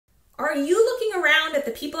Are you looking around at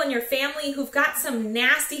the people in your family who've got some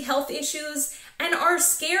nasty health issues and are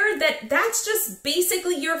scared that that's just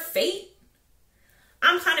basically your fate?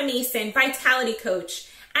 I'm Hannah Mason, Vitality Coach,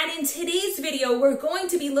 and in today's video, we're going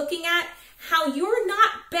to be looking at how you're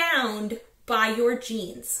not bound by your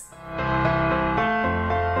genes.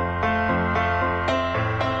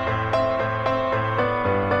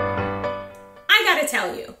 I gotta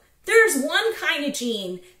tell you, there's one kind of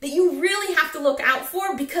gene that you really have to look out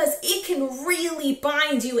for because it can really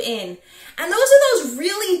bind you in. And those are those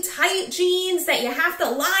really tight genes that you have to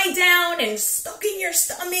lie down and stuck in your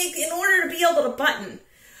stomach in order to be able to button.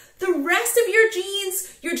 The rest of your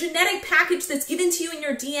genes, your genetic package that's given to you in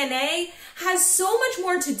your DNA, has so much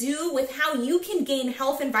more to do with how you can gain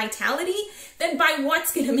health and vitality than by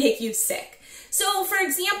what's going to make you sick. So, for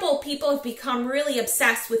example, people have become really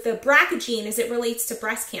obsessed with the BRCA gene as it relates to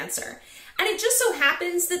breast cancer. And it just so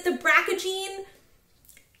happens that the BRCA gene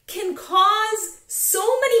can cause so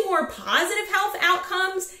many more positive health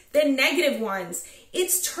outcomes than negative ones.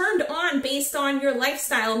 It's turned on based on your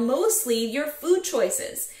lifestyle, mostly your food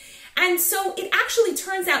choices. And so it actually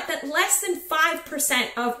turns out that less than 5%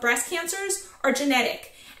 of breast cancers are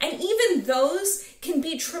genetic. And even those can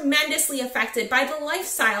be tremendously affected by the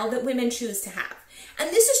lifestyle that women choose to have. And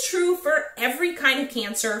this is true for every kind of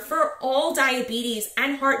cancer, for all diabetes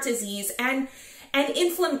and heart disease and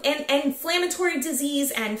inflammatory disease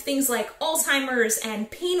and things like Alzheimer's and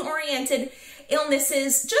pain-oriented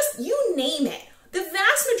illnesses, just you name it. The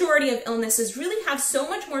vast majority of illnesses really have so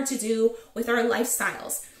much more to do with our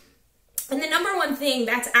lifestyles. And the number one thing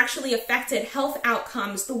that's actually affected health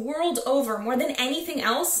outcomes the world over more than anything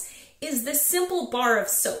else is the simple bar of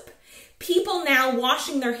soap. People now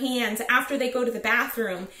washing their hands after they go to the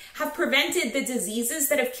bathroom have prevented the diseases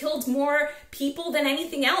that have killed more people than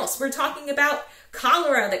anything else. We're talking about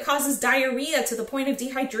cholera that causes diarrhea to the point of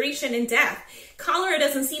dehydration and death. Cholera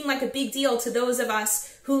doesn't seem like a big deal to those of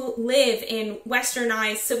us who live in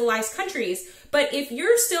westernized, civilized countries. But if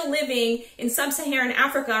you're still living in sub-Saharan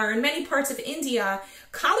Africa or in many parts of India,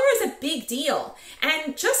 cholera is a big deal.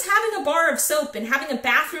 And just having a bar of soap and having a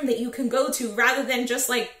bathroom that you can go to rather than just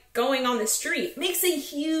like going on the street makes a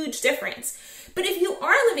huge difference. But if you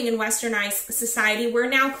are living in westernized society where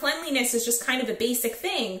now cleanliness is just kind of a basic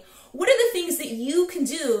thing, what are the things that you can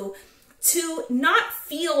do to not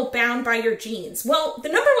feel bound by your genes? Well, the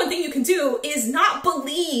number one thing you can do is not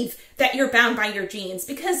believe that you're bound by your genes,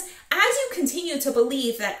 because as you continue to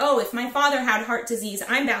believe that, oh, if my father had heart disease,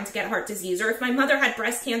 I'm bound to get heart disease, or if my mother had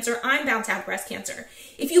breast cancer, I'm bound to have breast cancer.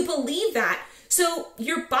 If you believe that, so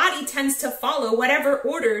your body tends to follow whatever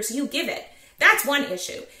orders you give it. That's one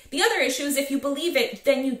issue. The other issue is if you believe it,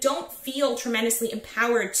 then you don't feel tremendously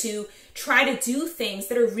empowered to try to do things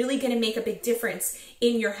that are really going to make a big difference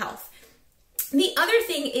in your health. The other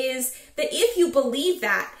thing is that if you believe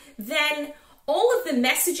that, then all of the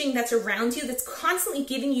messaging that's around you that's constantly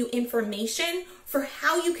giving you information for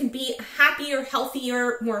how you can be a happier,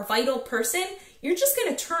 healthier, more vital person, you're just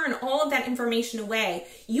going to turn all of that information away.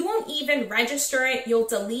 You won't even register it. You'll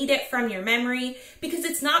delete it from your memory because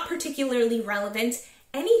it's not particularly relevant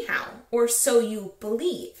anyhow, or so you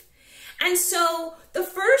believe. And so the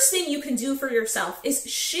first thing you can do for yourself is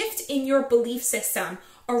shift in your belief system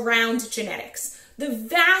around genetics. The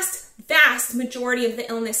vast, vast majority of the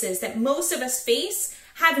illnesses that most of us face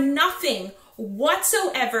have nothing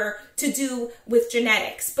whatsoever to do with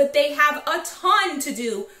genetics, but they have a ton to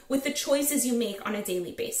do with the choices you make on a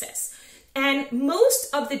daily basis. And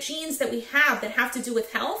most of the genes that we have that have to do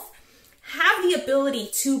with health have the ability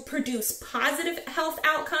to produce positive health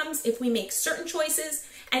outcomes if we make certain choices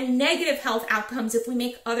and negative health outcomes if we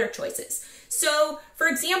make other choices. So, for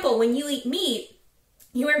example, when you eat meat,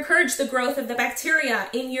 you encourage the growth of the bacteria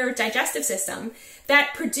in your digestive system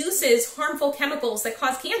that produces harmful chemicals that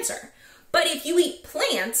cause cancer. But if you eat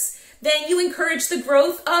plants, then you encourage the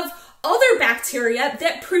growth of other bacteria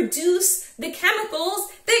that produce the chemicals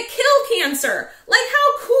that kill cancer. Like,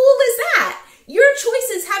 how cool is that? Your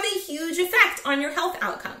choices have a huge effect on your health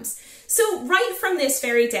outcomes. So right from this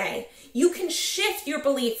very day, you can shift your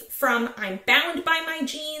belief from I'm bound by my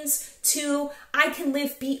genes to I can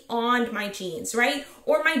live beyond my genes, right?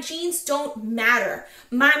 Or my genes don't matter.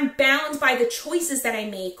 I'm bound by the choices that I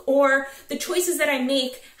make, or the choices that I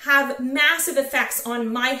make have massive effects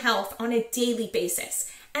on my health on a daily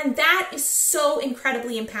basis. And that is so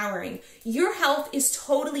incredibly empowering. Your health is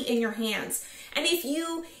totally in your hands. And if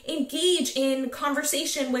you engage in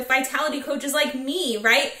conversation with vitality coaches like me,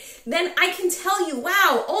 right, then I can tell you,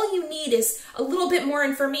 wow, all you need is a little bit more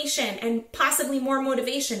information and possibly more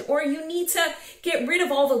motivation, or you need to get rid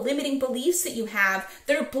of all the limiting beliefs that you have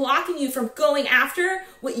that are blocking you from going after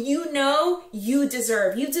what you know you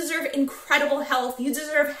deserve. You deserve incredible health. You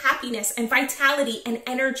deserve happiness and vitality and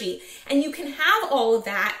energy. And you can have all of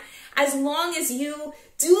that as long as you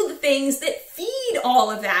do the things that feed all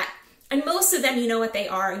of that. And most of them, you know what they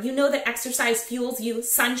are. You know that exercise fuels you: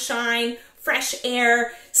 sunshine, fresh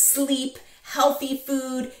air, sleep, healthy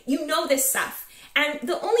food. You know this stuff. And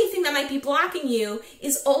the only thing that might be blocking you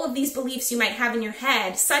is all of these beliefs you might have in your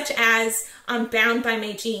head, such as I'm bound by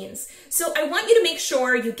my genes. So I want you to make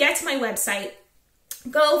sure you get to my website.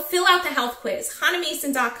 Go fill out the health quiz,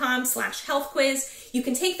 hanamason.com/health quiz. You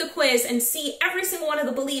can take the quiz and see every single one of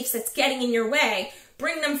the beliefs that's getting in your way.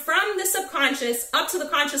 Bring them from the subconscious up to the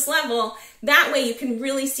conscious level. That way you can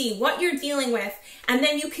really see what you're dealing with. And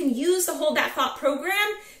then you can use the Hold That Thought program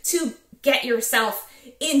to get yourself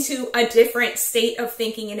into a different state of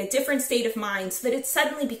thinking, in a different state of mind, so that it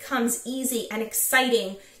suddenly becomes easy and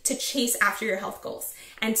exciting to chase after your health goals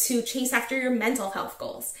and to chase after your mental health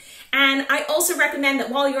goals. And I also recommend that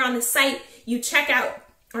while you're on the site, you check out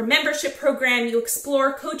our membership program, you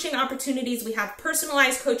explore coaching opportunities. We have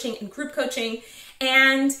personalized coaching and group coaching.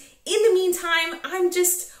 And in the meantime, I'm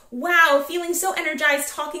just, wow, feeling so energized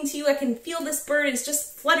talking to you. I can feel this bird is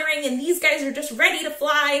just fluttering and these guys are just ready to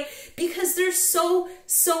fly, because there's so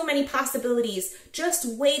many possibilities just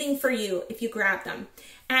waiting for you if you grab them.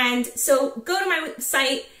 And so go to my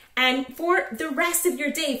site, and for the rest of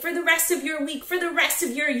your day, for the rest of your week, for the rest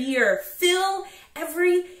of your year, fill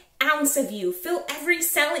every ounce of you, fill every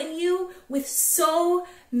cell in you with so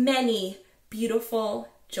many beautiful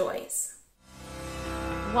joys.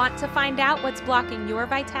 Want to find out what's blocking your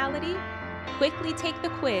vitality? Quickly take the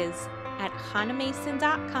quiz at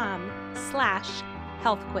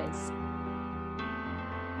hanamason.com/health quiz.